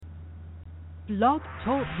Blog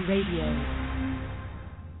Talk Radio.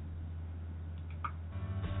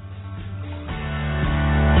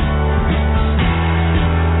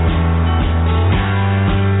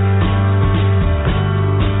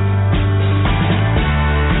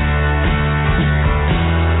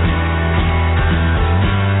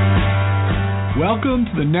 Welcome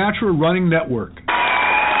to the Natural Running Network.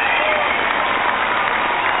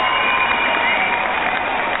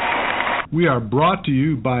 We are brought to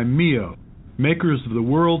you by Mio, makers of the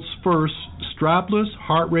world's first strapless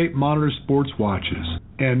heart rate monitor sports watches,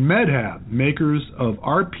 and MedHab, makers of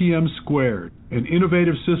RPM Squared, an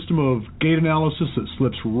innovative system of gait analysis that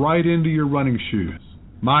slips right into your running shoes.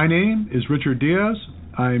 My name is Richard Diaz.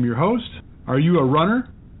 I am your host. Are you a runner?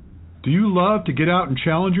 Do you love to get out and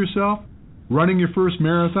challenge yourself? Running your first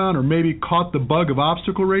marathon, or maybe caught the bug of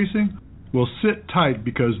obstacle racing? Well, sit tight,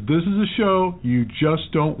 because this is a show you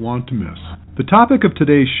just don't want to miss. The topic of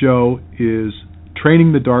today's show is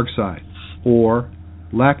training the dark side, or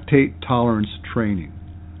lactate tolerance training.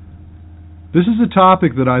 This is a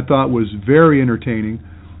topic that I thought was very entertaining,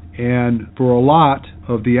 and for a lot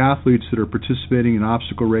of the athletes that are participating in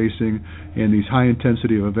obstacle racing and these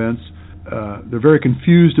high-intensity events, they're very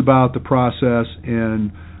confused about the process,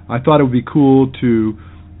 and I thought it would be cool to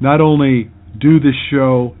not only do this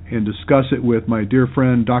show and discuss it with my dear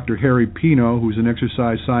friend Dr. Harry Pino, who's an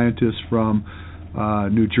exercise scientist from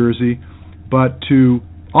New Jersey, but to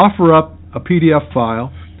offer up a PDF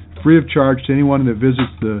file free of charge to anyone that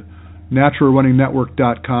visits the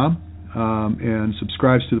naturalrunningnetwork.com and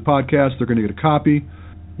subscribes to the podcast. They're going to get a copy.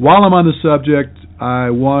 While I'm on the subject, I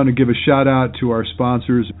want to give a shout out to our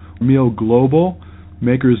sponsors, Mio Global,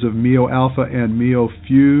 makers of Mio Alpha and Mio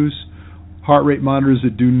Fuse, heart rate monitors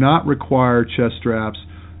that do not require chest straps.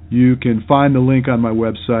 You can find the link on my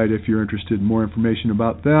website if you're interested in more information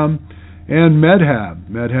about them. And MedHab.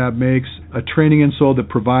 MedHab makes a training insole that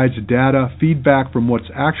provides data, feedback from what's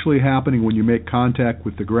actually happening when you make contact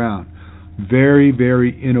with the ground. Very, very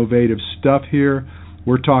innovative stuff here.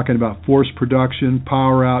 We're talking about force production,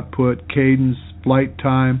 power output, cadence, flight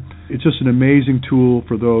time. It's just an amazing tool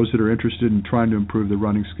for those that are interested in trying to improve their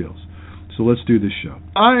running skills. So let's do this show.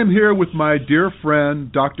 I am here with my dear friend,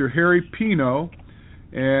 Dr. Harry Pino,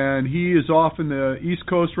 and he is off in the East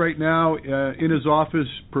Coast right now in his office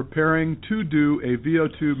preparing to do a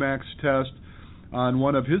VO2 max test on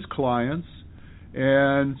one of his clients.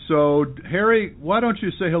 And so, Harry, why don't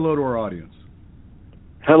you say hello to our audience?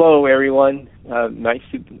 Hello, everyone. Nice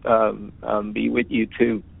to be with you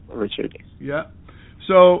too, Richard. Yeah.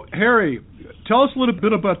 So, Harry, tell us a little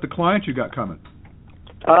bit about the client you got coming.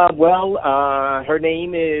 Her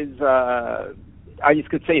name is, I just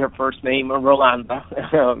could say her first name, Rolanda.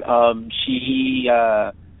 She's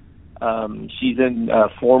a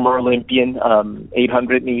former Olympian,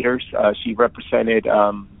 800 meters. She represented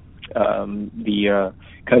the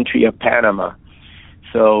country of Panama.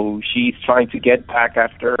 So she's trying to get back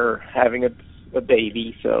after having a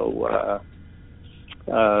baby. So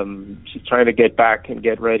she's trying to get back and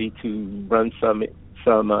get ready to run some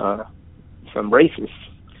races.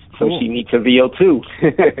 So cool. She needs a VO2.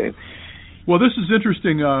 Well, this is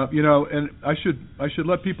interesting, and I should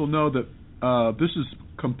let people know that this is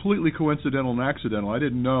completely coincidental and accidental. I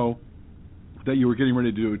didn't know that you were getting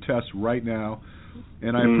ready to do a test right now,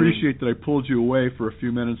 and I appreciate that I pulled you away for a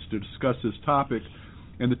few minutes to discuss this topic,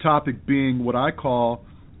 and the topic being what I call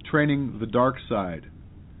training the dark side.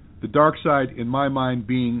 The dark side, in my mind,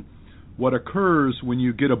 being what occurs when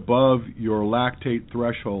you get above your lactate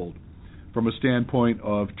threshold, from a standpoint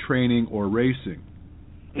of training or racing,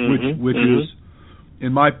 which is,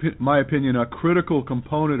 in my opinion, a critical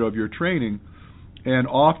component of your training and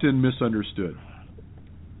often misunderstood.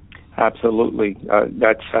 Absolutely, I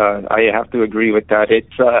have to agree with that.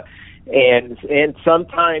 It's and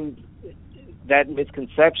sometimes that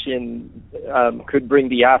misconception could bring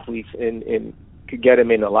the athletes in could get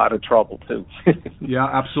them in a lot of trouble too. Yeah,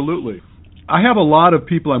 absolutely. I have a lot of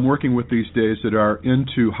people I'm working with these days that are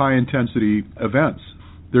into high-intensity events.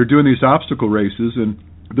 They're doing these obstacle races, and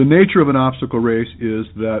the nature of an obstacle race is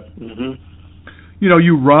that,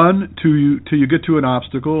 you run till you get to an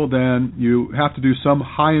obstacle, then you have to do some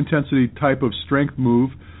high-intensity type of strength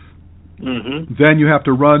move, then you have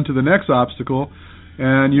to run to the next obstacle,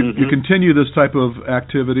 and you continue this type of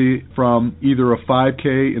activity from either a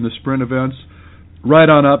 5K in the sprint events right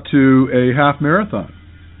on up to a half marathon.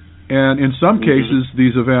 And in some cases,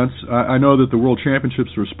 these events, I know that the World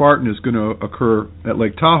Championships for Spartan is going to occur at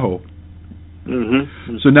Lake Tahoe.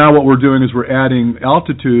 So now what we're doing is we're adding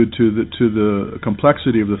altitude to the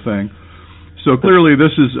complexity of the thing. So clearly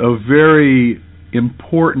this is a very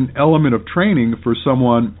important element of training for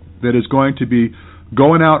someone that is going to be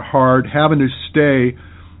going out hard, having to stay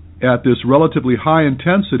at this relatively high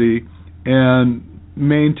intensity and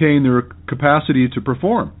maintain their capacity to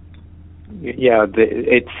perform. Yeah,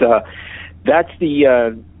 that's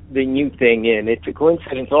the new thing, and it's a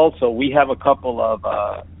coincidence. Also, we have a couple of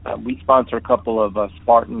we sponsor a couple of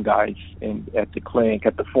Spartan guys at the clinic,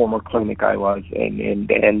 at the former clinic I was, and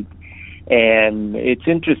it's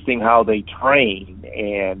interesting how they train,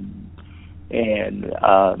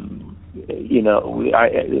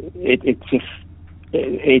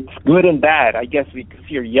 it's good and bad. I guess because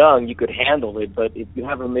you're young, you could handle it, but if you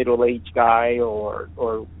have a middle-aged guy or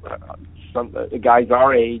some guys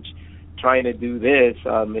our age trying to do this,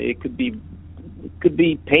 it could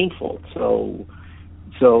be painful. So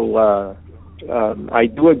I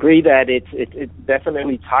do agree that it's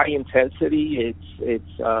definitely high intensity.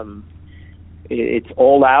 It's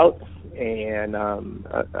all out, and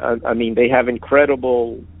I mean they have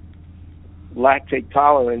incredible lactate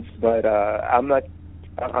tolerance, but I'm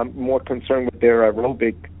more concerned with their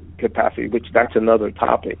aerobic capacity, which that's another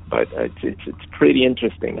topic. But it's pretty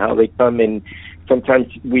interesting how they come in. Sometimes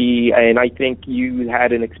and I think you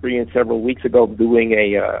had an experience several weeks ago doing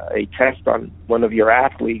a test on one of your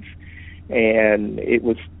athletes, and it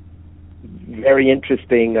was very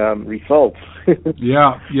interesting results.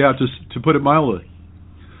 Yeah, to put it mildly.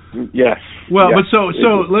 Yes. Well, yes. But so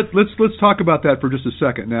let's talk about that for just a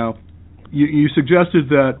second. Now, you suggested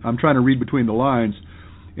that I'm trying to read between the lines,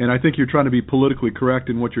 and I think you're trying to be politically correct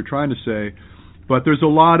in what you're trying to say, but there's a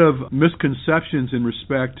lot of misconceptions in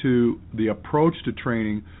respect to the approach to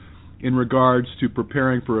training in regards to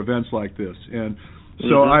preparing for events like this. And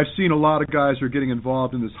so I've seen a lot of guys are getting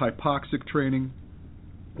involved in this hypoxic training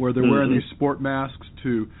where they're wearing these sport masks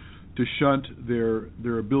to shunt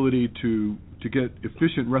their ability to get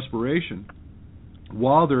efficient respiration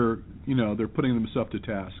while they're putting themselves to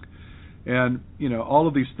task. And all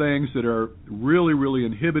of these things that are really, really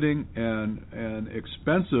inhibiting and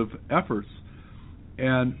expensive efforts.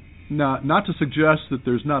 And not to suggest that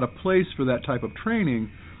there's not a place for that type of training,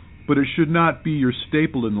 but it should not be your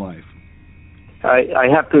staple in life. I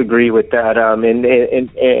have to agree with that. And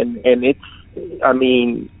it's, I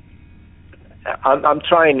mean, I'm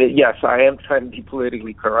trying to. Yes, I am trying to be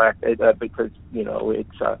politically correct because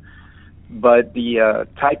it's. But the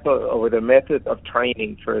type of or the method of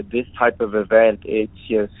training for this type of event,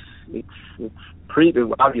 it's pretty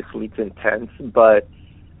obviously it's intense. But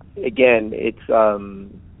again, it's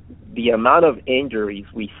the amount of injuries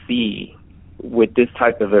we see with this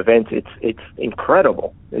type of event. It's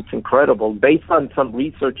incredible. It's incredible. Based on some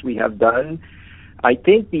research we have done, I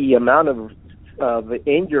think the amount of the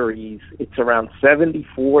injuries, it's around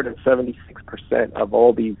 74 to 76% of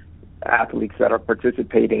all these athletes that are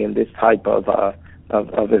participating in this type of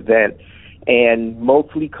event, and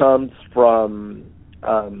mostly comes from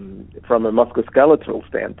a musculoskeletal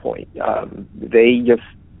standpoint. They just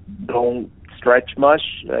don't stretch much,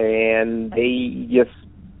 and they just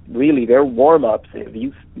really their warm-ups.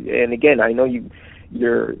 And again, I know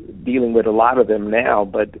you're dealing with a lot of them now,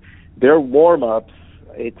 but their warm-ups,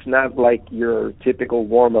 it's not like your typical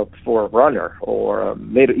warm-up for a runner or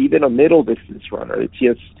even a middle distance runner. It's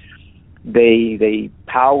just they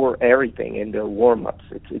power everything in their warm-ups.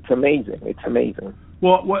 It's amazing. It's amazing.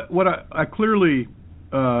 Well, what I clearly,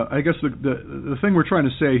 I guess the thing we're trying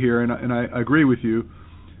to say here, and I agree with you,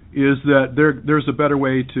 is that there's a better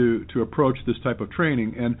way to approach this type of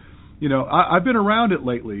training. And I've been around it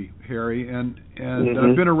lately, Harry, and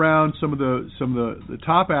I've been around some of the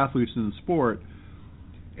top athletes in the sport.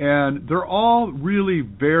 And they're all really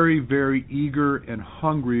very, very eager and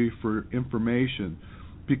hungry for information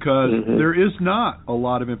because there is not a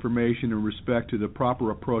lot of information in respect to the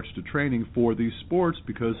proper approach to training for these sports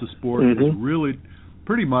because the sport is really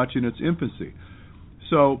pretty much in its infancy.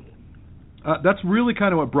 So that's really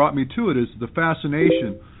kind of what brought me to it is the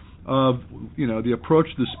fascination of, the approach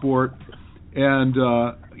to the sport. And,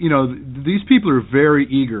 these people are very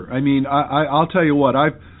eager. I mean, I'll tell you what,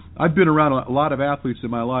 I've been around a lot of athletes in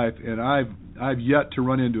my life, and I've yet to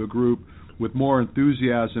run into a group with more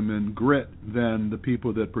enthusiasm and grit than the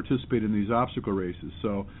people that participate in these obstacle races.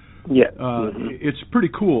 So it's pretty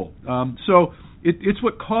cool. So it's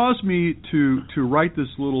what caused me to write this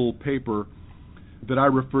little paper that I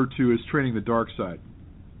refer to as Training the Dark Side,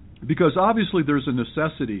 because obviously there's a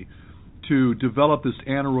necessity to develop this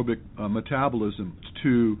anaerobic metabolism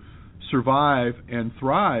to survive and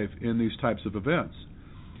thrive in these types of events.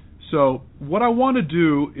 So what I want to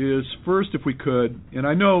do is first, if we could, and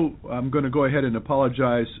I know I'm going to go ahead and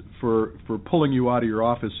apologize for pulling you out of your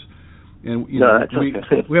office, and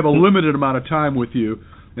okay. we have a limited amount of time with you,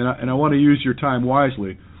 and I want to use your time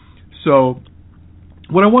wisely. So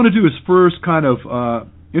what I want to do is first kind of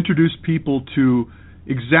introduce people to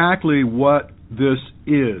exactly what this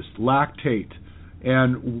is, lactate,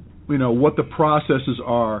 and what the processes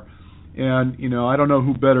are. And I don't know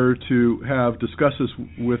who better to have discuss this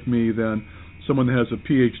with me than someone that has a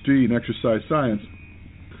PhD in exercise science.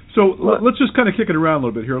 So let's just kind of kick it around a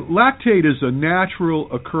little bit here. Lactate is a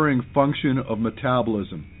natural occurring function of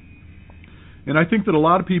metabolism. And I think that a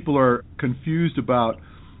lot of people are confused about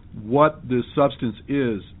what this substance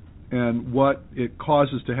is and what it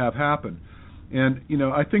causes to have happen. And,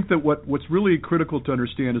 I think that what's really critical to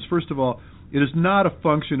understand is, first of all, it is not a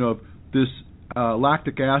function of this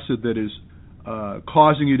lactic acid that is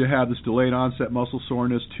causing you to have this delayed onset muscle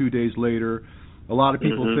soreness 2 days later. A lot of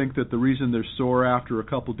people think that the reason they're sore after a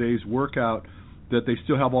couple days workout, that they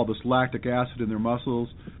still have all this lactic acid in their muscles.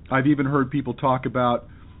 I've even heard people talk about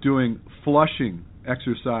doing flushing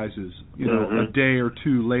exercises, a day or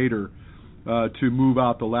two later to move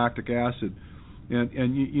out the lactic acid.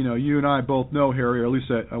 And you and I both know, Harry, or at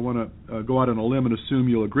least I want to go out on a limb and assume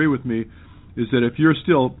you'll agree with me, is that if you're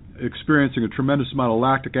still experiencing a tremendous amount of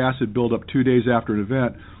lactic acid buildup 2 days after an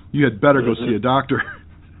event, you had better go see a doctor.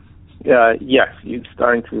 Yes, you're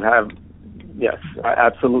starting to have, yes,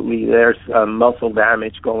 absolutely. There's muscle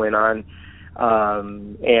damage going on,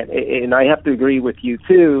 and I have to agree with you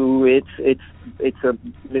too. It's a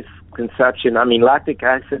misconception. I mean, lactic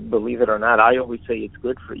acid, believe it or not, I always say it's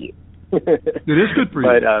good for you. It is good for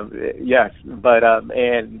you. But yes, but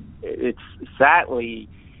and it's sadly,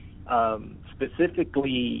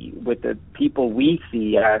 specifically with the people we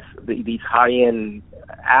see as these high-end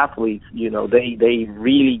athletes, they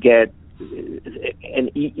really get, and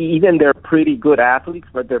even they're pretty good athletes,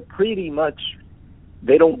 but they're pretty much,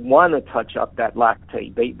 they don't want to touch up that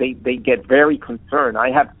lactate. They get very concerned.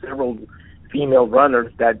 I have several female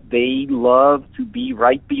runners that they love to be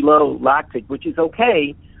right below lactate, which is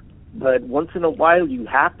okay, but once in a while you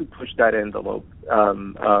have to push that envelope,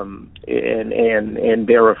 and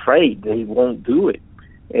they're afraid they won't do it,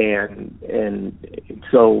 and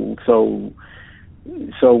so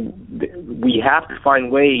we have to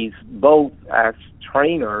find ways, both as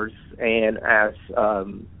trainers and as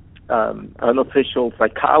unofficial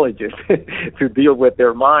psychologists, to deal with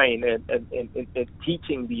their mind and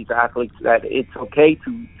teaching these athletes that it's okay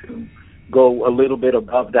to go a little bit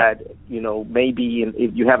above that. Maybe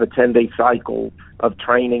if you have a 10-day cycle of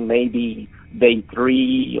training, maybe day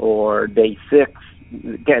 3 or day 6,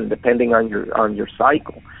 again, depending on your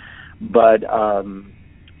cycle. But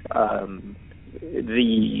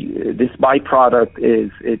this byproduct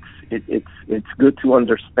is it's good to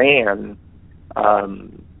understand.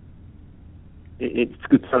 It's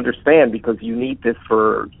good to understand because you need this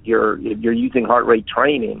for if you're using heart rate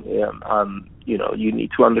training. You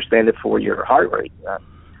need to understand it for your heart rate.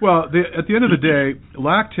 Well, at the end of the day,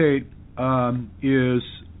 lactate is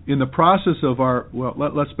in the process of our. Well,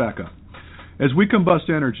 let's back up. As we combust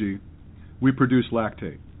energy, we produce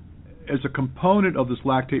lactate. As a component of this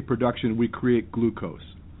lactate production, we create glucose.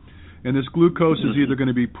 And this glucose is either going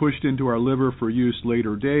to be pushed into our liver for use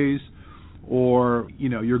later days, or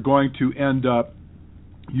you're going to end up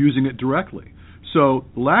using it directly. So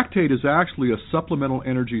lactate is actually a supplemental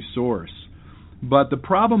energy source. But the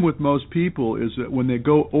problem with most people is that when they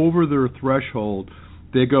go over their threshold,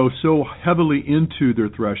 they go so heavily into their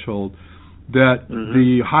threshold that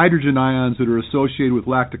the hydrogen ions that are associated with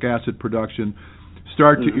lactic acid production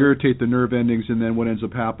start to irritate the nerve endings, and then what ends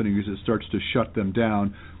up happening is it starts to shut them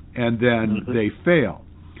down, and then they fail.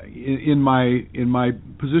 In my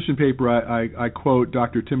position paper, I quote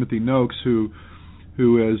Dr. Timothy Noakes, who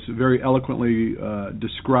has very eloquently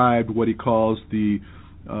described what he calls the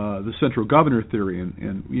central governor theory,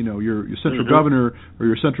 and your central governor or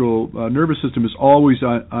your central nervous system is always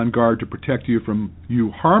on guard to protect you from you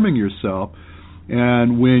harming yourself,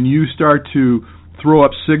 and when you start to throw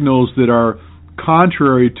up signals that are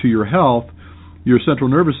contrary to your health, your central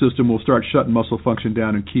nervous system will start shutting muscle function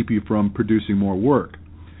down and keep you from producing more work.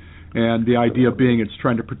 And the idea being it's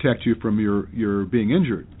trying to protect you from your being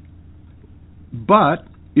injured. But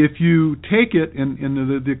if you take it, and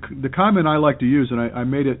the comment I like to use, and I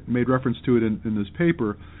made reference to it in this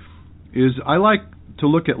paper, is I like to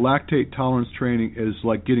look at lactate tolerance training as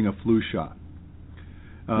like getting a flu shot.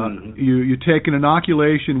 You take an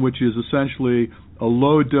inoculation, which is essentially a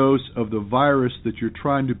low dose of the virus that you're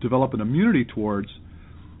trying to develop an immunity towards,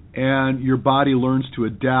 and your body learns to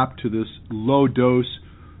adapt to this low dose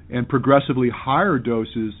and progressively higher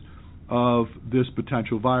doses of this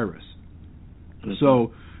potential virus.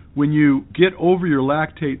 So when you get over your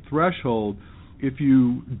lactate threshold, if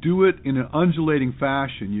you do it in an undulating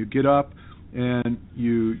fashion, you get up and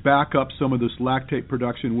you back up some of this lactate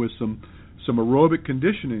production with some aerobic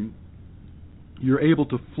conditioning, you're able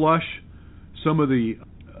to flush some of the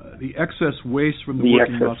excess waste from the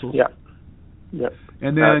working muscles. Yeah. Yeah.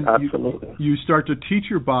 And then absolutely. you start to teach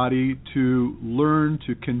your body to learn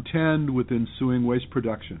to contend with ensuing waste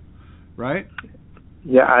production, right?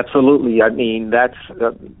 Yeah, absolutely. I mean, that's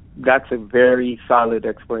a very solid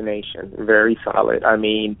explanation. Very solid. I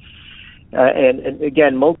mean, and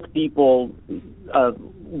again, most people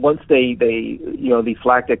once they these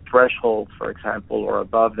lactate thresholds, for example, or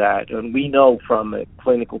above that, and we know from a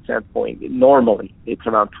clinical standpoint, normally it's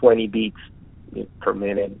around 20 beats per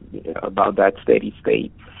minute, about that steady state,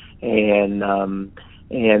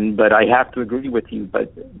 but I have to agree with you.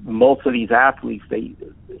 But most of these athletes, they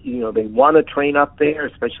want to train up there,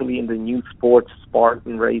 especially in the new sports,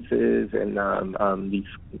 Spartan races, and these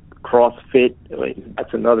CrossFit.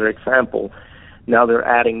 That's another example. Now they're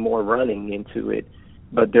adding more running into it,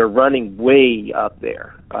 but they're running way up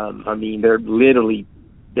there. I mean, they're really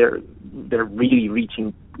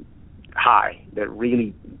reaching high. They're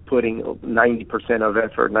really putting 90% of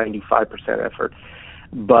effort, 95% effort,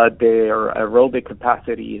 but their aerobic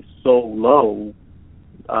capacity is so low,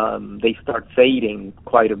 they start fading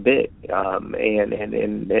quite a bit.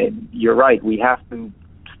 And you're right, we have to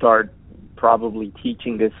start probably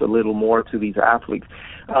teaching this a little more to these athletes.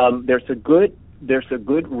 There's a good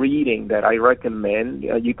reading that I recommend.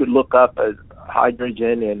 You could look up as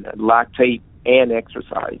hydrogen and lactate and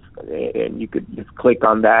exercise, and you could just click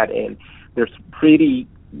on that, and there's pretty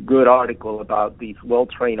good article about these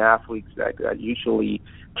well-trained athletes that usually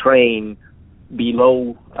train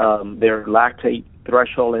below their lactate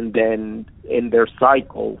threshold, and then in their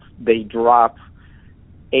cycles they drop.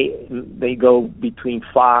 They go between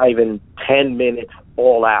 5 and 10 minutes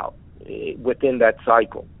all out within that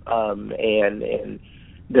cycle, and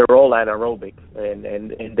they're all anaerobic, and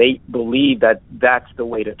they believe that that's the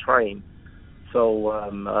way to train. So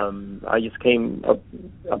I just came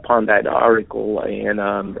upon that article, and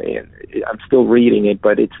I'm still reading it,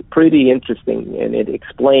 but it's pretty interesting, and it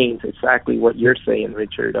explains exactly what you're saying,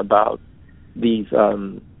 Richard, about these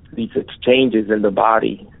exchanges in the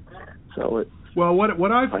body. So well,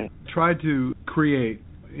 what I've tried to create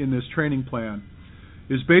in this training plan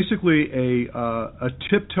is basically a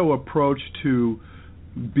tiptoe approach to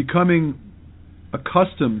becoming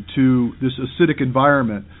accustomed to this acidic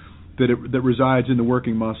environment that resides in the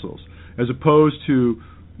working muscles, as opposed to,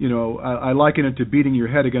 I liken it to beating your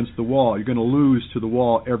head against the wall. You're going to lose to the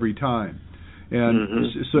wall every time. And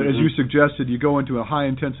so as you suggested, you go into a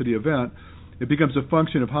high-intensity event, it becomes a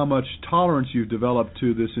function of how much tolerance you've developed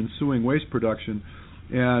to this ensuing waste production.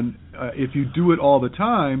 And if you do it all the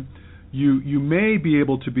time, you may be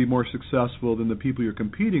able to be more successful than the people you're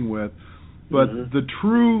competing with. But the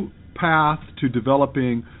true path to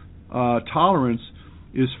developing tolerance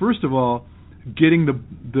is, first of all, getting the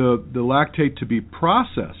lactate to be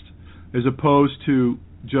processed, as opposed to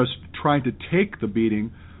just trying to take the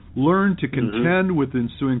beating. Learn to contend with the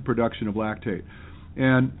ensuing production of lactate.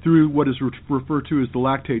 And through what is referred to as the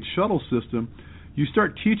lactate shuttle system, you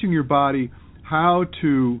start teaching your body how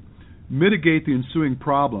to mitigate the ensuing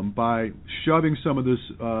problem by shoving some of this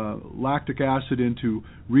lactic acid into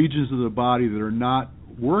regions of the body that are not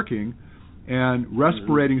working, and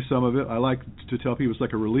respirating some of it. I like to tell people it's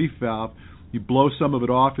like a relief valve. You blow some of it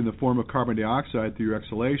off in the form of carbon dioxide through your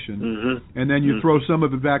exhalation, and then you throw some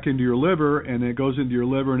of it back into your liver, and it goes into your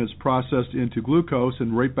liver and is processed into glucose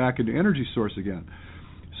and right back into energy source again.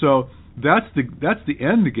 So that's the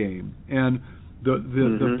end game. And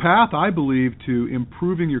the path, I believe, to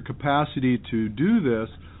improving your capacity to do this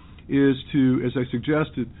is to, as I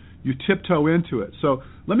suggested, you tiptoe into it. So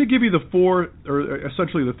let me give you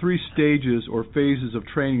essentially the 3 stages or phases of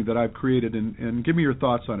training that I've created, and give me your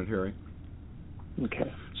thoughts on it, Harry.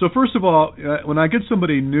 Okay. So first of all, when I get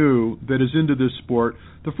somebody new that is into this sport,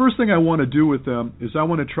 the first thing I want to do with them is I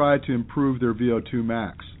want to try to improve their VO2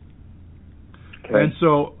 max. Okay. And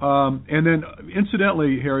so, and then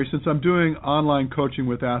incidentally, Harry, since I'm doing online coaching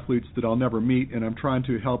with athletes that I'll never meet, and I'm trying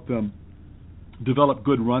to help them develop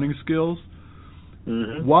good running skills,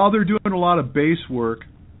 while they're doing a lot of base work,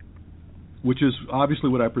 which is obviously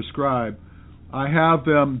what I prescribe, I have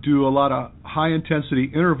them do a lot of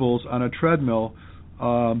high-intensity intervals on a treadmill,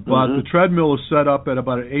 but the treadmill is set up at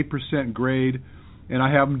about an 8% grade, and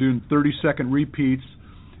I have them doing 30-second repeats,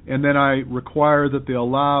 and then I require that they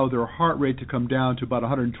allow their heart rate to come down to about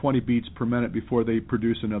 120 beats per minute before they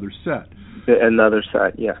produce another set. Another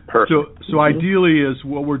set, yeah, perfect. So ideally is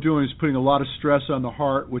what we're doing is putting a lot of stress on the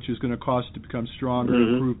heart, which is going to cause it to become stronger,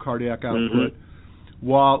 improve cardiac output.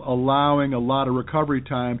 while allowing a lot of recovery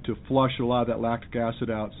time to flush a lot of that lactic acid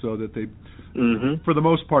out, so that they, for the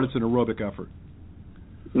most part, it's an aerobic effort.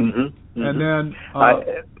 And then,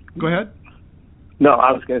 go ahead. No,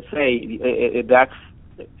 I was going to say that's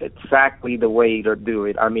exactly the way to do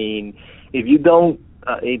it. I mean, if you don't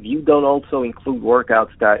also include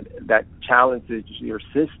workouts that challenges your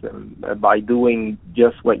system by doing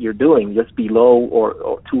just what you're doing, just below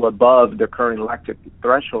or to above the current lactic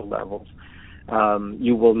threshold levels,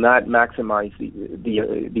 you will not maximize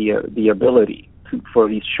the ability for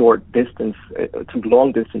these short distance to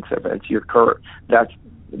long distance events.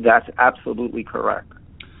 That's absolutely correct.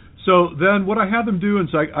 So then, what I have them do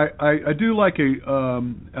is I do like a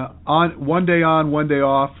one day on, 1 day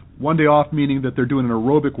off. 1 day off meaning that they're doing an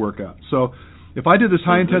aerobic workout. So if I did this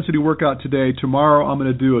high intensity workout today, tomorrow I'm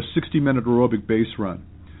going to do a 60-minute aerobic base run.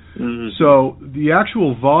 So the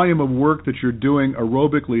actual volume of work that you're doing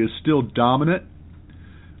aerobically is still dominant.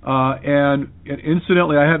 And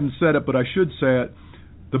incidentally, I haven't said it, but I should say it.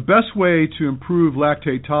 The best way to improve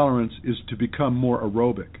lactate tolerance is to become more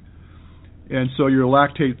aerobic. And so your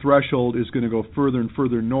lactate threshold is going to go further and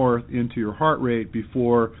further north into your heart rate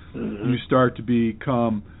before you start to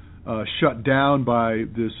become shut down by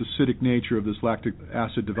this acidic nature of this lactic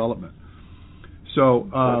acid development. So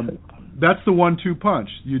that's the 1-2 punch.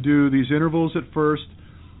 You do these intervals at first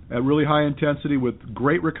at really high intensity with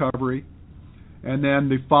great recovery, and then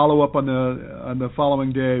they follow up on the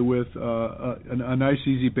following day with a nice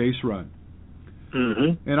easy base run.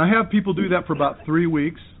 And I have people do that for about 3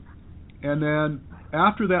 weeks. And then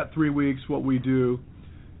after that 3 weeks, what we do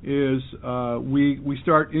is we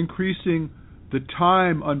start increasing the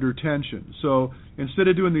time under tension. So instead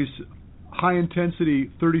of doing these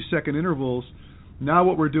high-intensity 30-second intervals, now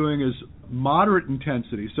what we're doing is moderate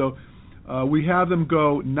intensity. So we have them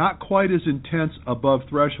go not quite as intense above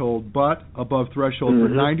threshold, but above threshold for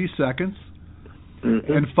 90 seconds,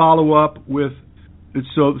 and follow up with,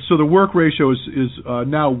 so the work ratio is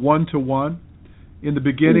now 1-to-1. In the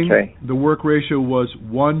beginning, the work ratio was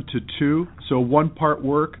 1-to-2, so 1 part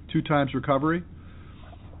work, 2 times recovery.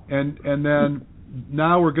 And then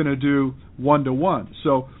now we're going to do 1-to-1.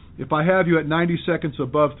 So if I have you at 90 seconds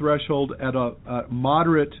above threshold at a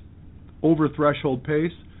moderate over threshold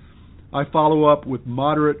pace, I follow up with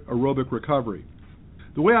moderate aerobic recovery.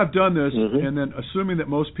 The way I've done this, and then assuming that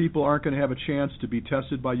most people aren't going to have a chance to be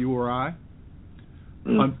tested by you or I,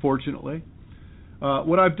 unfortunately,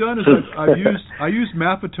 what I've done is I used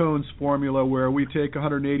Maffetone's formula, where we take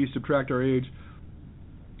 180, subtract our age,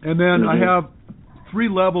 and then I have 3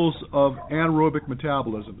 levels of anaerobic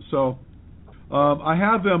metabolism. So I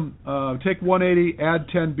have them take 180, add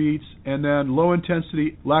 10 beats, and then low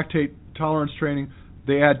intensity lactate tolerance training,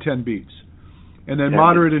 they add 10 beats. And then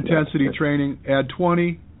moderate intensity training, add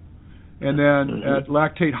 20, and then at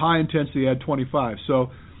lactate high intensity, add 25.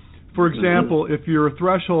 So, for example, if your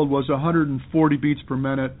threshold was 140 beats per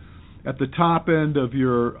minute, at the top end of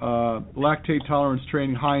your lactate tolerance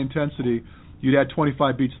training high intensity, you'd add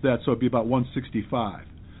 25 beats to that, so it'd be about 165.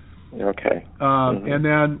 Okay. And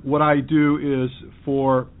then what I do is,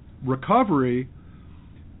 for recovery,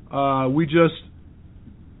 we just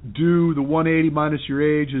do the 180 minus your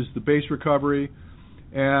age is the base recovery,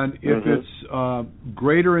 and if it's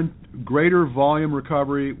greater volume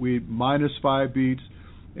recovery, we minus 5 beats,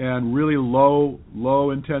 and really low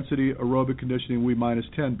intensity aerobic conditioning, we minus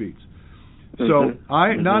 10 beats. So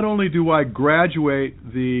I not only do I graduate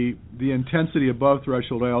the intensity above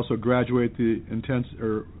threshold, I also graduate the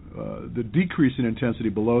the decrease in intensity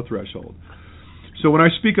below threshold. So when I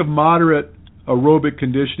speak of moderate aerobic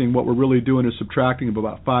conditioning, what we're really doing is subtracting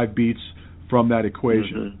about 5 beats from that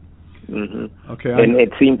equation. Okay. And it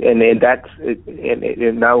seems, and that's,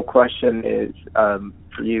 and now a question is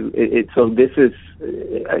for you. So this is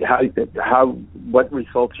what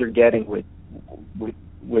results you're getting with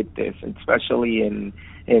this, especially in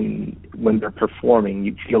when they're performing.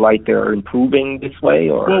 You feel like they're improving this way,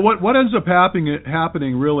 or? Well, what ends up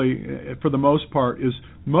happening really, for the most part, is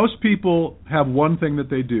most people have one thing that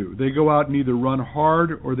they do. They go out and either run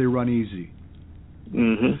hard or they run easy.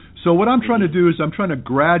 So what I'm trying to do is I'm trying to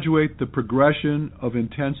graduate the progression of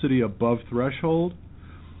intensity above threshold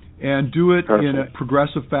and do it in a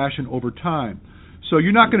progressive fashion over time. So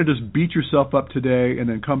you're not going to just beat yourself up today and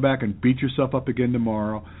then come back and beat yourself up again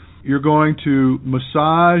tomorrow. You're going to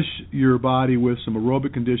massage your body with some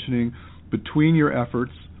aerobic conditioning between your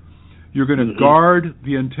efforts. You're going to guard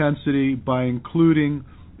the intensity by including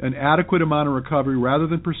an adequate amount of recovery. Rather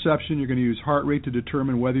than perception, you're going to use heart rate to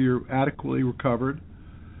determine whether you're adequately recovered.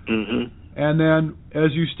 And then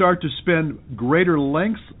as you start to spend greater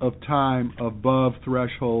lengths of time above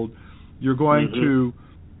threshold, you're going to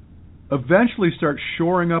eventually start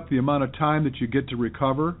shoring up the amount of time that you get to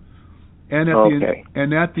recover, and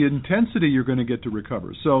at the intensity you're going to get to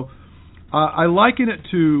recover. So I liken it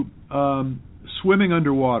to swimming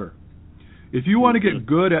underwater. If you want to get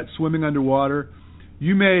good at swimming underwater,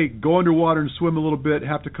 you may go underwater and swim a little bit,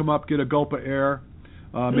 have to come up, get a gulp of air,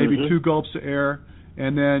 maybe 2 gulps of air,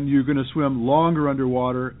 and then you're going to swim longer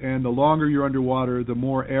underwater, and the longer you're underwater, the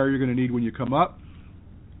more air you're going to need when you come up.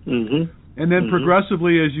 And then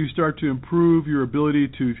progressively, as you start to improve your ability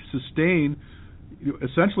to sustain,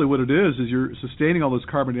 essentially what it is you're sustaining all this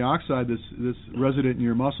carbon dioxide that's resident in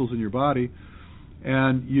your muscles in your body,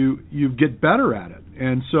 and you get better at it.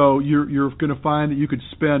 And so you're going to find that you could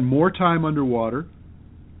spend more time underwater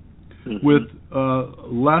with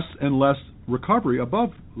less and less recovery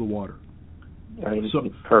above the water. So,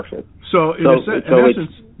 perfect. So in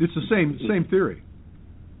essence, it's the same theory.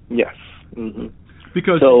 Yes.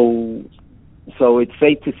 Because so it's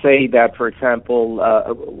safe to say that, for example,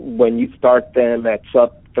 when you start them at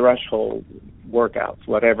sub-threshold workouts,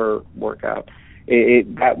 whatever workout,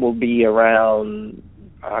 that will be around,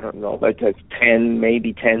 I don't know, like 10,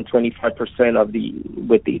 25% of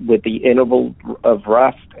with the interval of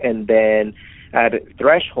rest, and then at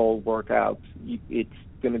threshold workouts, it's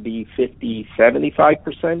going to be 50,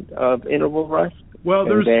 75% of interval rest. Well,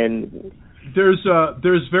 there's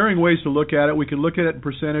varying ways to look at it. We can look at it in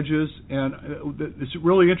percentages, and it's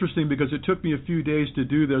really interesting because it took me a few days to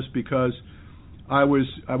do this because I was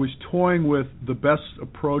toying with the best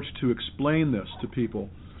approach to explain this to people.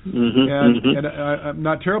 And I'm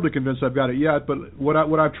not terribly convinced I've got it yet, but what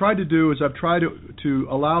I've tried to do is I've tried to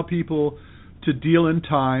allow people to deal in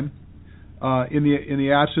time in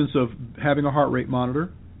the absence of having a heart rate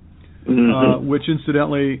monitor, which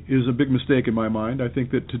incidentally is a big mistake in my mind. I think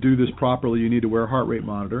that to do this properly, you need to wear a heart rate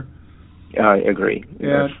monitor. I agree.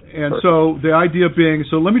 And so the idea being,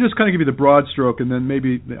 so let me just kind of give you the broad stroke, and then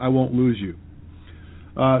maybe I won't lose you.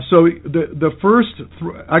 So the first,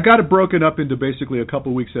 I got it broken up into basically a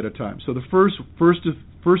couple weeks at a time. So the first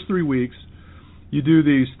 3 weeks, you do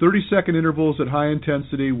these 30-second intervals at high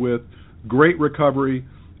intensity with great recovery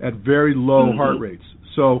at very low heart rates.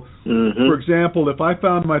 So, for example, if I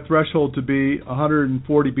found my threshold to be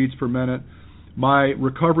 140 beats per minute, my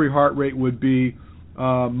recovery heart rate would be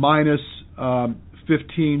minus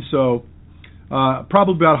 15, so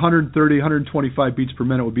probably about 130, 125 beats per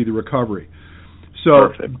minute would be the recovery. So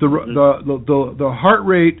the heart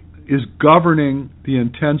rate is governing the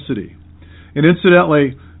intensity. And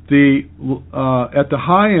incidentally, at the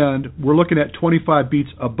high end, we're looking at 25 beats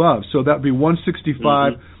above. So that would be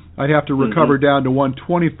 165. I'd have to recover down to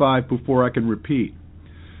 125 before I can repeat.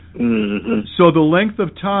 So the length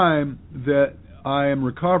of time that I am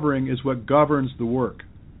recovering is what governs the work,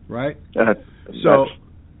 right? Yes.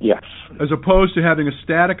 As opposed to having a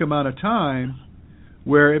static amount of time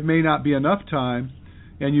where it may not be enough time,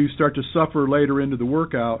 and you start to suffer later into the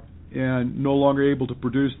workout and no longer able to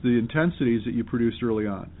produce the intensities that you produced early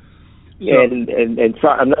on. And so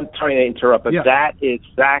I'm not trying to interrupt, but that is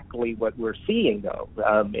exactly what we're seeing, though,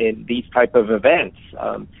 in these type of events.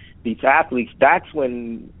 These athletes, that's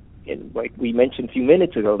when, like we mentioned a few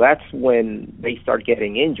minutes ago, that's when they start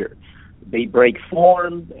getting injured. They break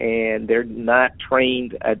form, and they're not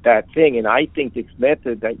trained at that thing. And I think this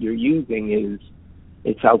method that you're using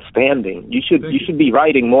it's outstanding. You should be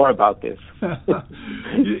writing more about this.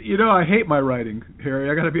 I hate my writing, Harry.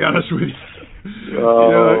 I got to be honest with you.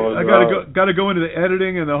 I got to go into the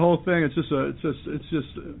editing and the whole thing. It's just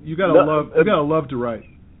you got to love to write.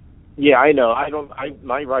 Yeah, I know.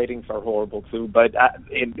 My writings are horrible too. But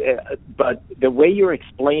the way you're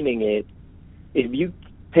explaining it, if you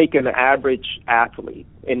take an average athlete,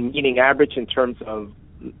 and meaning average in terms of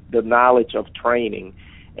the knowledge of training,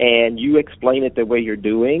 and you explain it the way you're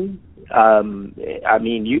doing,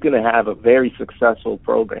 you're going to have a very successful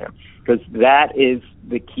program, because that is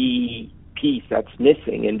the key piece that's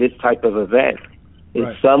missing in this type of event.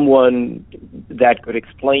 Is someone that could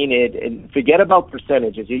explain it, and forget about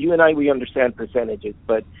percentages. You and I, we understand percentages,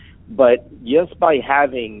 but just by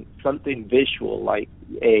having something visual like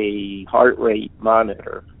a heart rate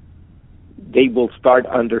monitor, they will start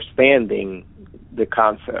understanding the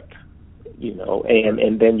concept.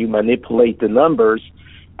 And then you manipulate the numbers.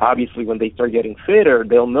 Obviously, when they start getting fitter,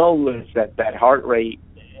 they'll notice that heart rate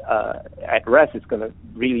at rest is going to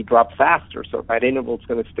really drop faster. So that interval is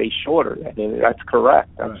going to stay shorter. And that's correct.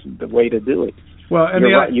 That's the way to do it. Well, and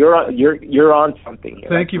you're on something here.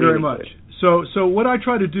 Thank you very much. So what I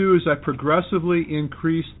try to do is I progressively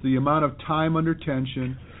increase the amount of time under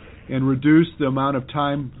tension and reduce the amount of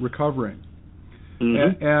time recovering.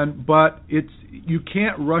 But you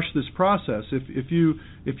can't rush this process. If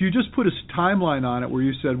you just put a timeline on it where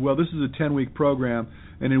you said, well, this is a 10-week program,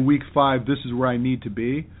 and in week 5 this is where I need to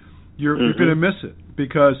be, you're going to miss it,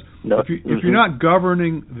 because if you're not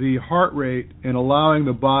governing the heart rate and allowing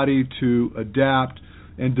the body to adapt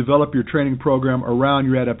and develop your training program around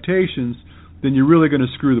your adaptations, then you're really going to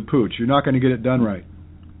screw the pooch. You're not going to get it done right.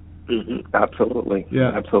 Absolutely.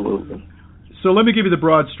 Yeah. Absolutely. So let me give you the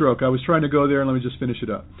broad stroke. I was trying to go there, and let me just finish it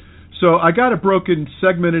up. So I got it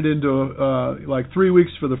segmented into like 3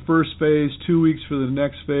 weeks for the first phase, 2 weeks for the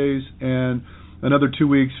next phase, and another 2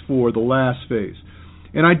 weeks for the last phase.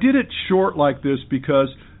 And I did it short like this because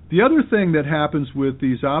the other thing that happens with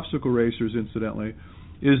these obstacle racers, incidentally,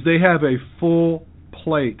 is they have a full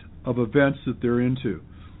plate of events that they're into.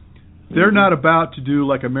 They're not about to do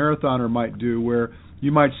like a marathoner might do, where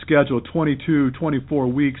you might schedule 22, 24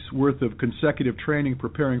 weeks worth of consecutive training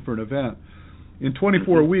preparing for an event. In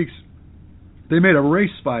 24 weeks, they made a race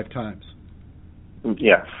 5 times.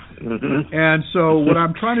 Yes. And so what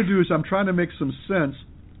I'm trying to do is I'm trying to make some sense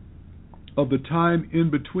of the time in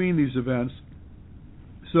between these events,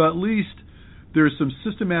 so at least there's some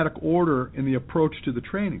systematic order in the approach to the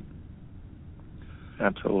training.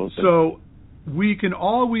 Absolutely. So we can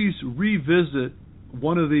always revisit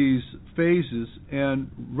one of these phases, and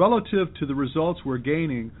relative to the results we're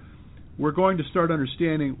gaining, we're going to start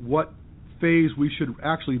understanding what phase we should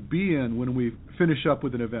actually be in when we finish up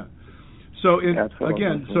with an event. So in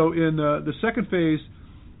the second phase,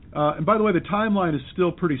 and by the way, the timeline is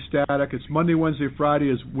still pretty static. It's Monday, Wednesday, Friday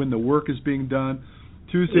is when the work is being done.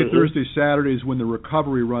 Tuesday, Thursday, Saturday is when the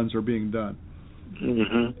recovery runs are being done.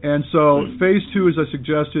 And so phase 2, as I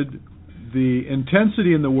suggested, the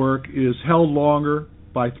intensity in the work is held longer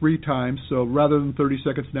by 3 times. So rather than 30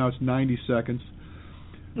 seconds, now it's 90 seconds.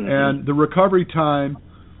 And the recovery time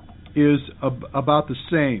is about the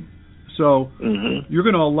same. So you're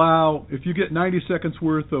going to allow, if you get 90 seconds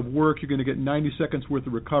worth of work, you're going to get 90 seconds worth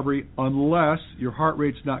of recovery, unless your heart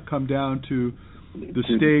rate's not come down to the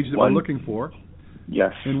stage that we're looking for.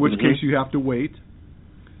 Yes. In which case you have to wait.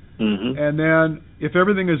 And then if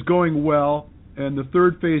everything is going well, and the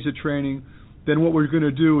third phase of training, then what we're going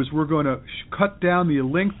to do is we're going to cut down the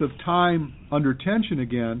length of time under tension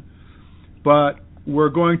again, but we're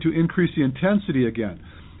going to increase the intensity again.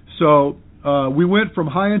 So we went from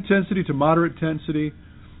high intensity to moderate intensity.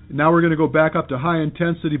 Now we're going to go back up to high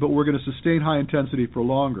intensity, but we're going to sustain high intensity for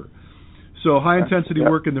longer. So high intensity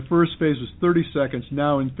work in the first phase was 30 seconds.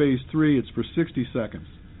 Now in phase 3, it's for 60 seconds.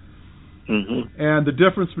 And the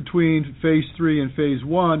difference between phase 3 and phase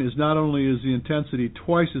 1 is not only is the intensity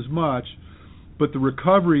twice as much, but the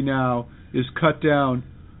recovery now is cut down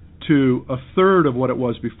to a third of what it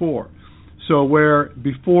was before. So where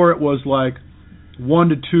before it was like 1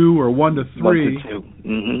 to 2 or 1 to 3, 1 to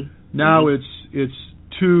 2. Now it's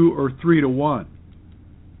 2 or 3 to 1.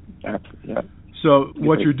 So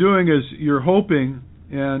what you're doing is you're hoping,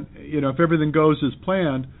 and if everything goes as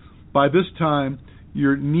planned, by this time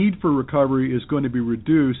your need for recovery is going to be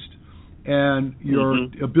reduced, and your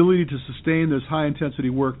ability to sustain this high intensity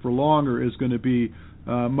work for longer is going to be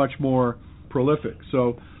much more prolific.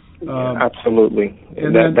 So absolutely,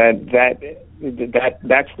 and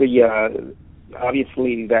that's the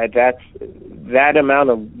obviously that amount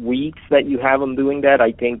of weeks that you have them doing that,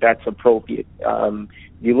 I think that's appropriate.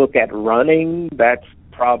 You look at running, that's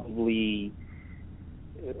probably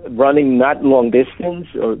running not long distance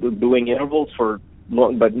or doing intervals for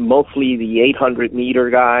long, but mostly the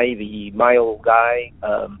 800-meter guy, the mile guy,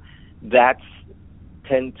 that's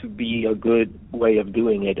tend to be a good way of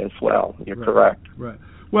doing it as well. You're correct. Right.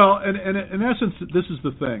 Well, and in essence, this is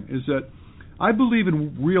the thing, is that I believe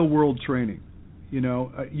in real-world training. You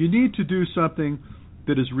need to do something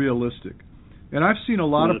that is realistic. And I've seen a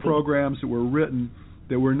lot of programs that were written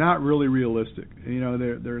that were not really realistic.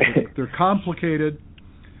 They're complicated.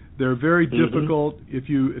 They're very difficult. If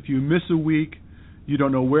you miss a week, you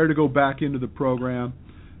don't know where to go back into the program.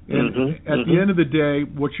 And at the end of the day,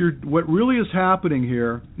 what really is happening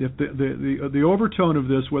here, if the overtone of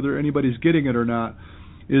this, whether anybody's getting it or not,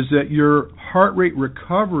 is that your heart rate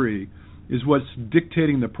recovery is what's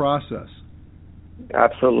dictating the process.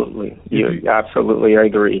 Absolutely. Absolutely, I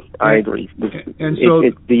agree. And so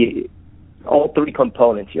it's the all 3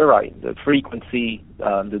 components. You're right. The frequency,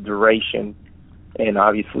 the duration, and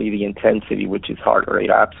obviously the intensity, which is heart rate.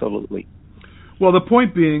 Absolutely. Well, the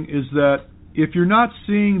point being is that if you're not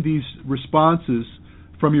seeing these responses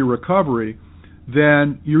from your recovery,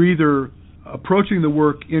 then you're either approaching the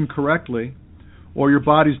work incorrectly or your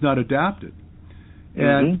body's not adapted.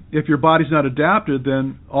 And if your body's not adapted,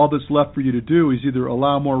 then all that's left for you to do is either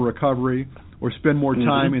allow more recovery or spend more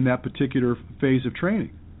time in that particular phase of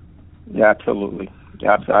training. Yeah, absolutely.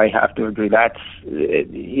 I have to agree. That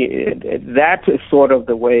is sort of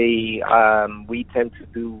the way we tend to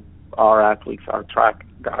do our athletes, our track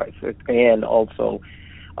guys, and also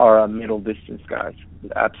our middle distance guys.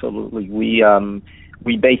 Absolutely. We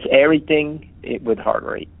base everything with heart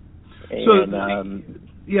rate. And,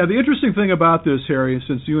 the interesting thing about this, Harry,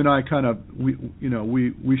 since you and I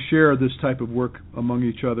we share this type of work among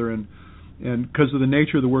each other, and because of the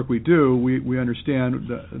nature of the work we do, we understand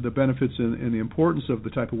the benefits and the importance of the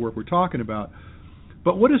type of work we're talking about.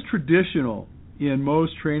 But what is traditional in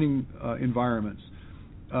most training environments,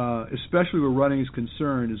 especially where running is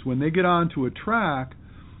concerned, is when they get onto a track,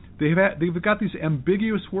 they've got these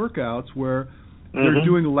ambiguous workouts where they're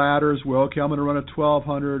doing ladders. Well, okay, I'm going to run a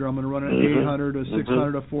 1200, or I'm going to run an 800, a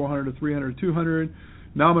 600, a 400, a 300, a 200.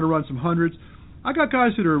 Now I'm going to run some hundreds. I got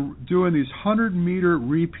guys that are doing these 100-meter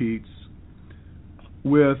repeats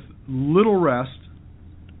with little rest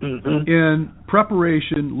in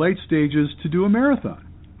preparation, late stages to do a marathon.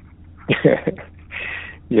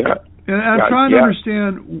 Yeah. And I'm trying to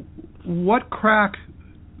understand what crack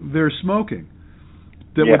they're smoking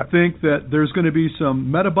that would think that there's going to be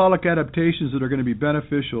some metabolic adaptations that are going to be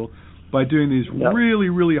beneficial by doing these really,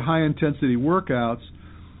 really high-intensity workouts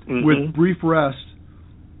with brief rest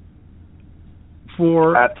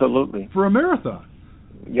for a marathon.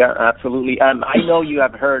 Yeah, absolutely. I know you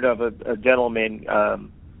have heard of a gentleman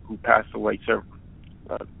who passed away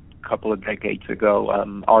a couple of decades ago,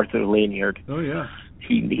 Arthur Lanyard. Oh, yeah.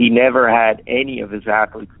 He never had any of his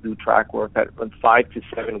athletes do track work 5 to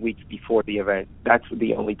 7 weeks before the event. That's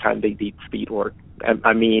the only time they did speed work.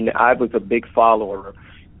 I mean, I was a big follower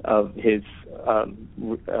of his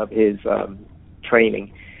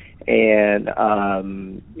training, and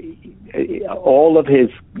all of his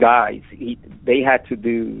guys, they had to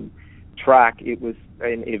do track. It was,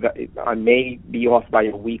 I may be off by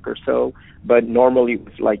a week or so, but normally it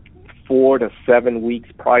was like 4 to 7 weeks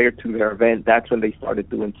prior to their event. That's when they started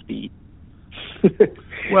doing speed.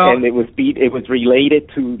 And it was speed. It was related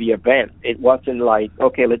to the event. It wasn't like,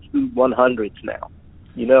 okay, let's do 100s now.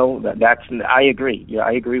 You know, I agree. Yeah,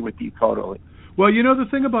 I agree with you totally. Well, you know, the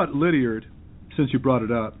thing about Lydiard, since you brought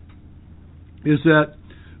it up, is that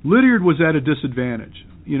Lydiard was at a disadvantage.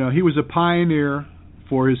 You know, he was a pioneer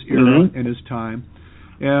for his era and his time.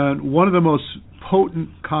 And one of the most potent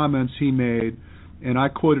comments he made, and I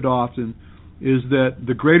quote it often, is that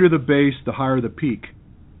the greater the base, the higher the peak.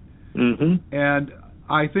 And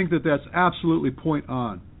I think that that's absolutely point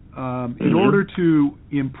on. In order to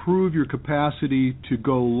improve your capacity to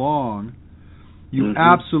go long, you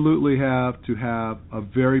absolutely have to have a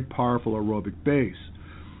very powerful aerobic base.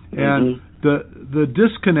 And the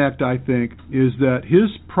disconnect, I think, is that his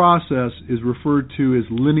process is referred to as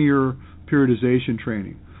linear periodization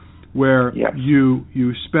training, where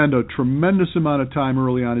you spend a tremendous amount of time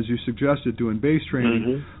early on, as you suggested, doing base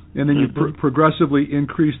training, and then you progressively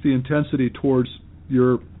increase the intensity towards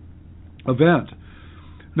your event.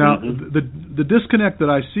 Now, the disconnect that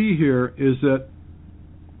I see here is that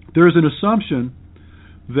there's an assumption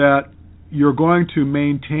that you're going to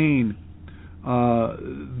maintain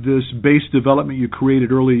this base development you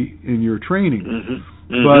created early in your training.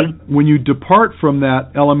 But when you depart from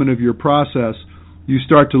that element of your process, you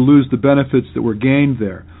start to lose the benefits that were gained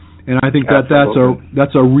there. And I think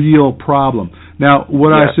that's a real problem. Now,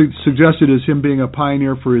 what I suggested is him being a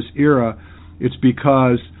pioneer for his era. It's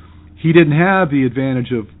because he didn't have the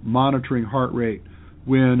advantage of monitoring heart rate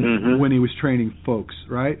when he was training folks,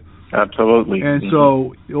 right? Absolutely. And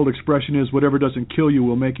so the old expression is, whatever doesn't kill you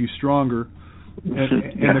will make you stronger.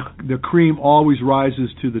 And the cream always rises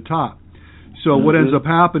to the top. So what ends up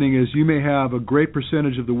happening is you may have a great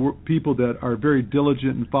percentage of the people that are very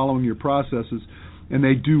diligent in following your processes, and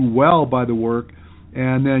they do well by the work,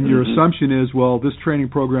 and then your assumption is, well, this training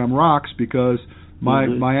program rocks because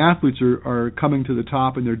my athletes are coming to the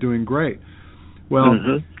top and they're doing great.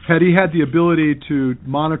 Well, had he had the ability to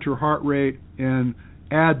monitor heart rate and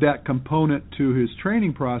add that component to his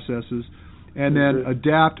training processes, and then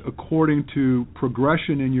adapt according to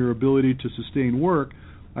progression in your ability to sustain work,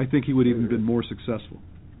 I think he would even been more successful.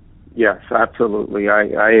 Yes, absolutely.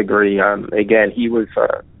 I agree. Again, he was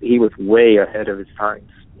way ahead of his times.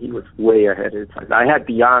 He was way ahead of his times. I had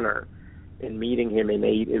the honor in meeting him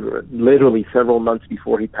literally several months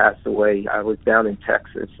before he passed away. I was down in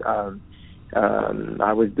Texas.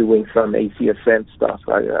 I was doing some ACSM stuff,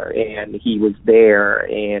 and he was there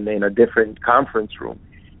and in a different conference room.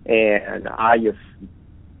 And I just,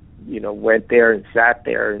 went there and sat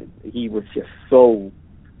there, and he was just so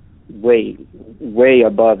way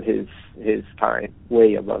above his time,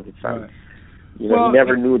 way above his time. Right. You know, he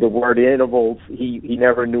never knew the word intervals. He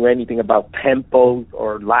never knew anything about tempos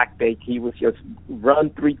or lactate. He was just run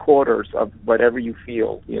 3/4 of whatever you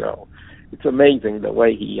feel. You know, it's amazing the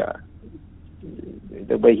way he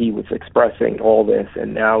was expressing all this.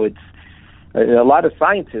 And now it's a lot of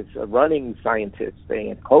scientists, running scientists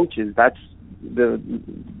and coaches. That's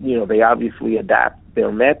they obviously adapt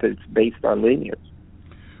their methods based on linears.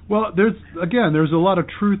 Well, there's a lot of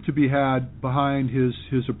truth to be had behind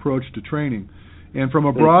his approach to training. And from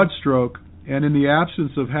a broad stroke, and in the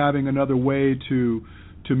absence of having another way to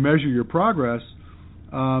measure your progress,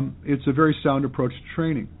 it's a very sound approach to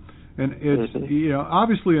training. And it's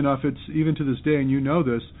obviously enough. It's even to this day, and you know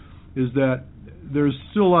this, is that there's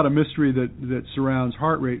still a lot of mystery that surrounds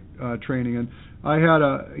heart rate training. And I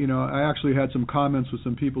actually had some comments with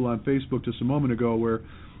some people on Facebook just a moment ago where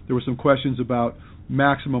there were some questions about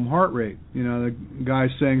maximum heart rate. You know, the guy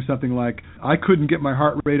saying something like, I couldn't get my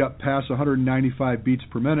heart rate up past 195 beats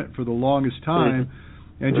per minute for the longest time,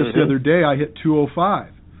 and just the other day I hit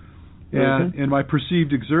 205. And my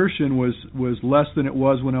perceived exertion was less than it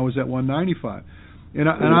was when I was at 195. And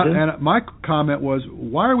my comment was,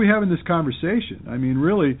 why are we having this conversation? I mean,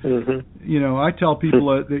 really, I tell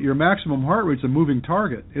people that your maximum heart rate's a moving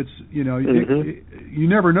target. It's, you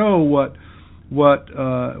never know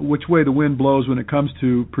which way the wind blows when it comes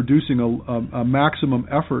to producing a maximum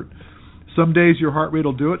effort. Some days your heart rate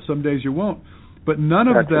will do it, some days you won't. But none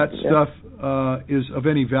of that stuff is of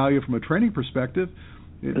any value from a training perspective.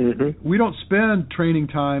 We don't spend training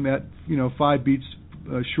time at 5 beats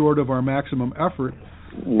short of our maximum effort.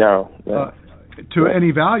 No. To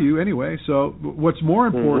any value anyway. So what's more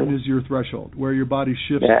important is your threshold, where your body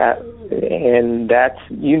shifts. Yeah, and that's,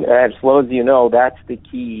 as well as that's the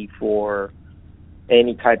key for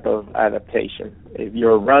any type of adaptation. If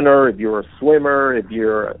you're a runner, if you're a swimmer, if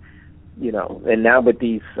you're, and now with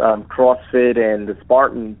these CrossFit and the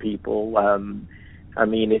Spartan people, I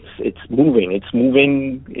mean, it's moving. It's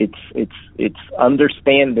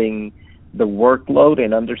understanding the workload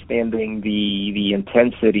and understanding the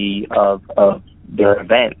intensity of their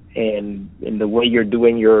event, and in the way you're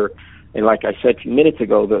doing and like I said a few minutes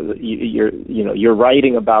ago, you're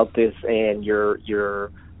writing about this and you're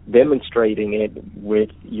demonstrating it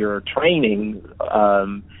with your training.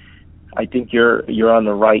 I think you're on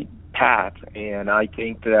the right path, and I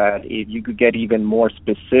think that if you could get even more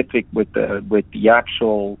specific with the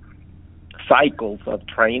actual cycles of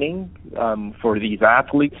training for these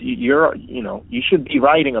athletes, you should be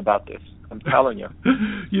writing about this. I'm telling you.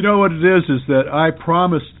 You know what it is that I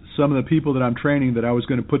promised some of the people that I'm training that I was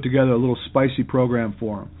going to put together a little spicy program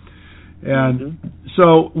for them. And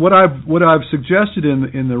so what I've suggested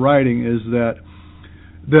in the writing is that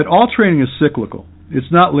all training is cyclical. It's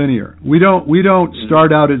not linear. We don't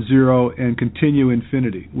start out at zero and continue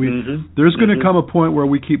infinity. There's going to come a point where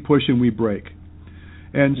we keep pushing, we break.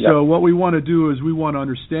 And so what we want to do is we want to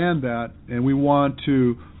understand that, and we want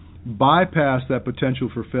to bypass that potential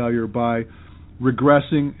for failure by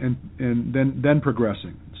regressing and then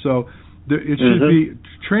progressing. So it should be,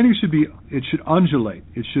 training should undulate.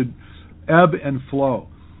 It should ebb and flow.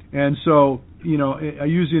 And so, I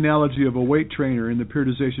use the analogy of a weight trainer in the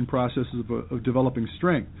periodization processes of developing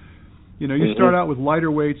strength. You start out with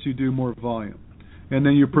lighter weights, you do more volume. And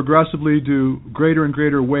then you progressively do greater and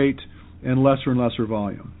greater weight and lesser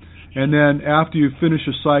volume. And then after you finish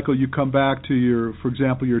a cycle, you come back to for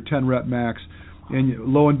example, your 10 rep max,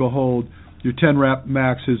 and lo and behold, your 10 rep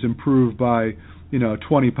max has improved by,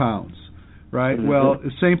 20 pounds. Right? Well,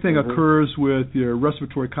 the same thing occurs with your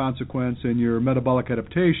respiratory consequence and your metabolic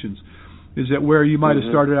adaptations, is that where you might have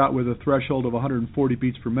started out with a threshold of 140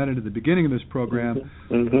 beats per minute at the beginning of this program,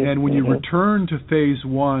 and when you return to phase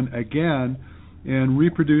one again and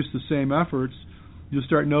reproduce the same efforts, you'll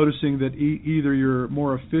start noticing that either you're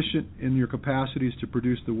more efficient in your capacities to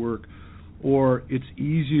produce the work, or it's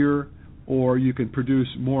easier, or you can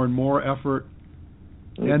produce more and more effort,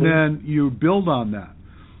 and then you build on that.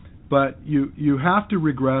 But you have to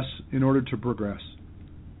regress in order to progress.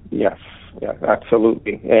 Yes,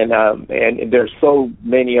 absolutely. And there's so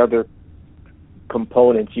many other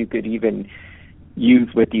components you could even use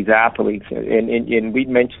with these athletes. And we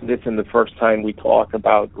mentioned this in the first time we talked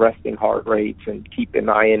about resting heart rates and keep an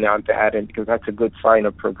eye on that, and because that's a good sign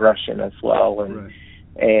of progression as well.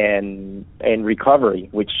 And recovery,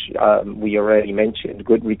 which we already mentioned,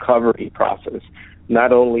 good recovery process.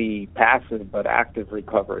 Not only passive but active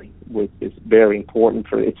recovery, which is very important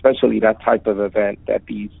for especially that type of event that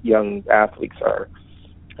these young athletes are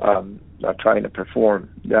trying to perform.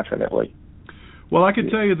 Definitely. Well, I can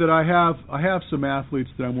tell you that I have some athletes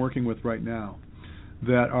that I'm working with right now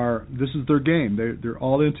that this is their game. They're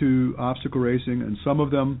all into obstacle racing, and some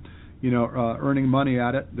of them, earning money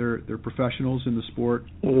at it. They're professionals in the sport.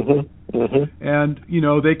 And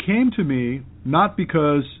they came to me not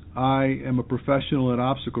because I am a professional at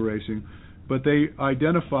obstacle racing, but they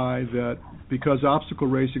identify that because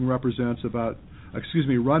running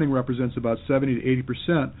represents about 70 to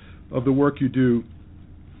 80% of the work you do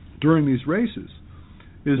during these races,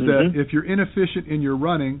 is that if you're inefficient in your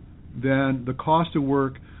running, then the cost of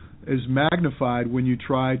work is magnified when you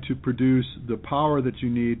try to produce the power that you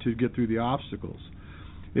need to get through the obstacles.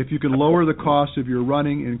 If you can lower the cost of your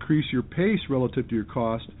running and increase your pace relative to your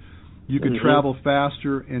cost, you can travel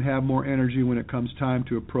faster and have more energy when it comes time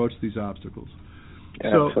to approach these obstacles.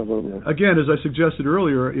 Absolutely. So, again, as I suggested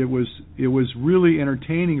earlier, it was really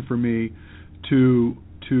entertaining for me to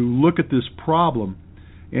look at this problem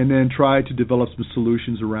and then try to develop some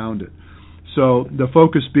solutions around it. So the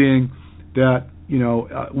focus being that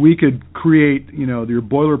we could create your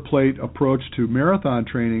boilerplate approach to marathon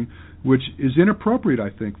training, which is inappropriate, I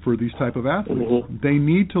think, for these type of athletes. They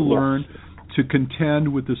need to learn to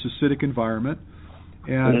contend with this acidic environment,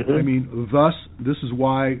 and thus this is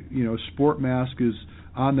why Sport Mask is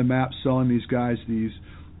on the map selling these guys these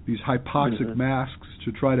hypoxic masks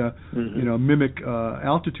to try to mimic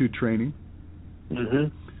altitude training.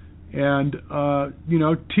 And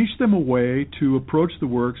teach them a way to approach the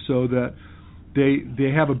work so that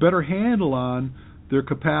they have a better handle on their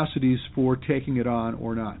capacities for taking it on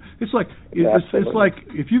or not. It's like it's like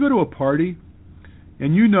if you go to a party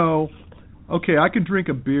and okay, I can drink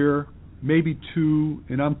a beer, maybe 2,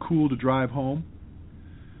 and I'm cool to drive home.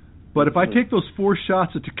 But if I take those 4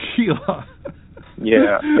 shots of tequila,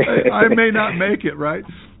 I may not make it. Right?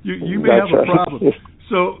 You may have a problem.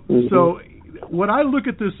 So what I look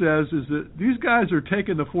at this as is that these guys are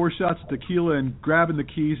taking the 4 shots of tequila and grabbing the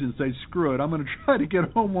keys and say, screw it, I'm going to try to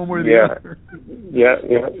get home one way or the other. You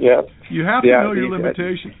have to know your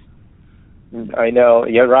limitations. I know,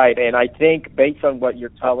 you're right. And I think based on what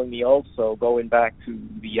you're telling me also, going back to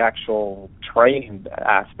the actual training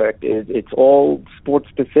aspect, it's all sport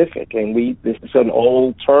specific. And this is an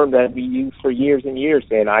old term that we use for years and years,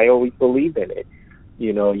 and I always believe in it.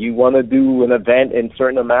 You want to do an event in a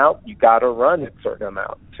certain amount, you got to run a certain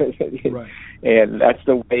amount. Right. And that's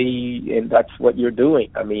the way, and that's what you're doing.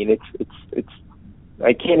 I mean, it's.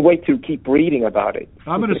 I can't wait to keep reading about it.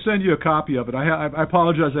 I'm going to send you a copy of it. I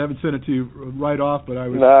apologize, I haven't sent it to you right off, but I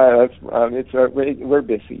was. No, we're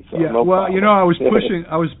busy. So yeah. No well, problem.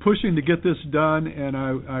 I was pushing to get this done, and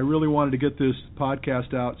I really wanted to get this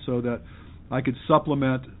podcast out so that I could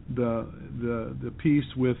supplement the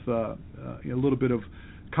piece with a little bit of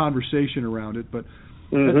conversation around it. But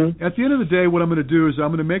at the end of the day, what I'm going to do is I'm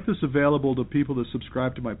going to make this available to people that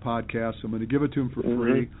subscribe to my podcast. I'm going to give it to them for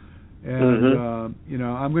free. And,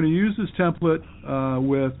 I'm going to use this template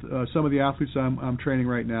with some of the athletes I'm training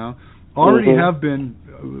right now. Already have been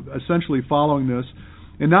essentially following this.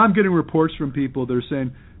 And now I'm getting reports from people that are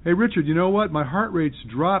saying, hey, Richard, you know what? My heart rate's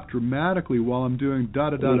dropped dramatically while I'm doing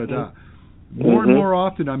da-da-da-da-da. More and more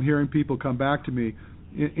often I'm hearing people come back to me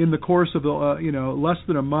in the course of less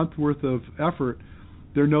than a month worth of effort.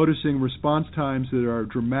 They're noticing response times that are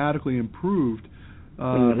dramatically improved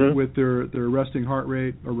with their resting heart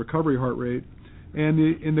rate or recovery heart rate,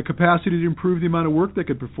 and the capacity to improve the amount of work they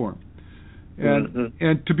could perform.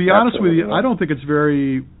 And to be honest with you, I don't think it's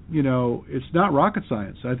very it's not rocket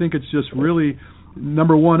science. I think it's just really,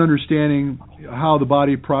 number one, understanding how the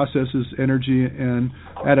body processes energy and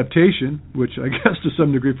adaptation, which I guess to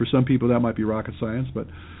some degree for some people that might be rocket science, but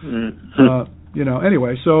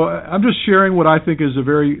anyway, so I'm just sharing what I think is a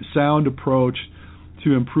very sound approach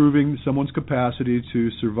to improving someone's capacity to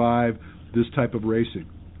survive this type of racing.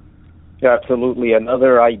 Yeah, absolutely.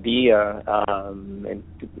 Another idea,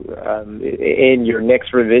 in your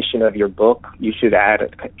next revision of your book, you should add a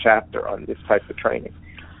chapter on this type of training.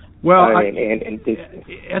 Well, at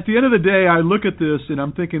the end of the day, I look at this and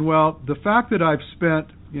I'm thinking, well, the fact that I've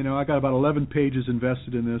spent, I got about 11 pages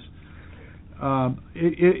invested in this,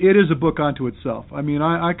 it is a book unto itself. I mean,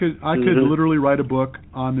 I could literally write a book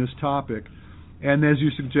on this topic, and as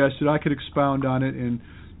you suggested, I could expound on it and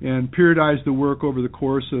periodize the work over the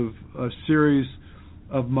course of a series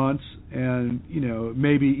of months, and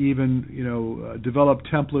maybe even develop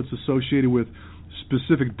templates associated with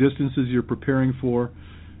specific distances you're preparing for.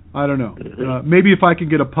 I don't know. Maybe if I can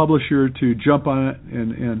get a publisher to jump on it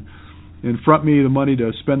and front me the money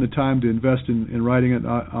to spend the time to invest in writing it,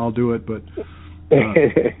 I'll do it. But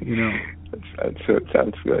It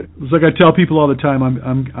sounds good. It's like I tell people all the time,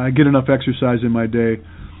 I get enough exercise in my day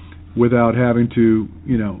without having to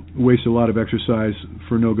waste a lot of exercise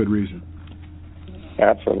for no good reason.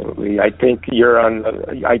 Absolutely. I think you're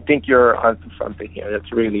onto something here.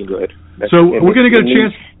 That's really good. So we're going to get a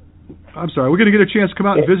chance. I'm sorry. We're going to get a chance to come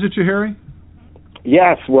out and visit you, Harry?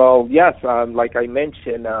 Yes. Well, yes. Like I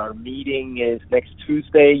mentioned, our meeting is next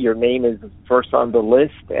Tuesday. Your name is first on the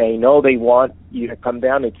list. I know they want you to come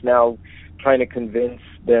down. It's now trying to convince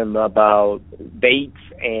them about dates,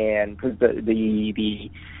 and because the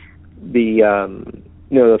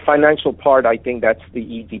financial part, I think that's the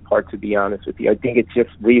easy part, to be honest with you. I think it's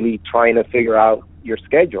just really trying to figure out your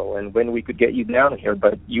schedule and when we could get you down here.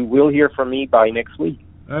 But you will hear from me by next week.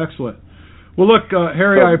 Excellent. Well, look,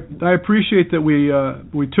 Harry, I appreciate that we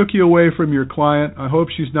took you away from your client. I hope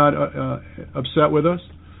she's not upset with us.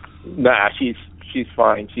 Nah, she's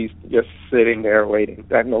fine. She's just sitting there waiting.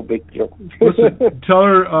 That's no big deal. Listen, tell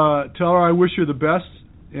her I wish her the best,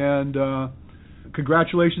 and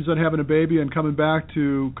congratulations on having a baby and coming back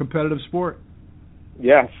to competitive sport.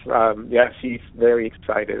 Yes, she's very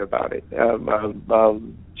excited about it.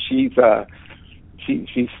 She's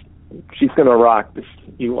gonna rock this.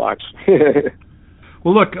 You watch.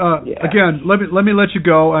 Well, look, again, let me let you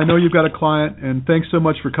go. I know you've got a client, and thanks so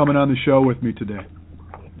much for coming on the show with me today.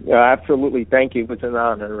 Yeah, absolutely. Thank you. It was an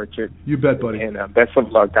honor, Richard. You bet, buddy. And best of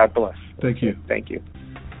luck. God bless. Thank you. Thank you.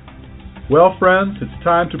 Well, friends, it's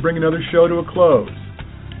time to bring another show to a close.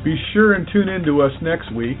 Be sure and tune in to us next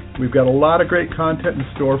week. We've got a lot of great content in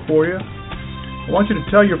store for you. I want you to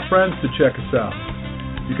tell your friends to check us out.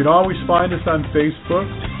 You can always find us on Facebook.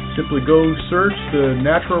 Simply go search the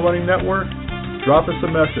Natural Running Network. Drop us a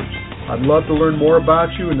message. I'd love to learn more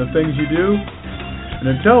about you and the things you do.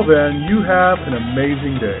 And until then, you have an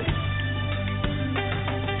amazing day.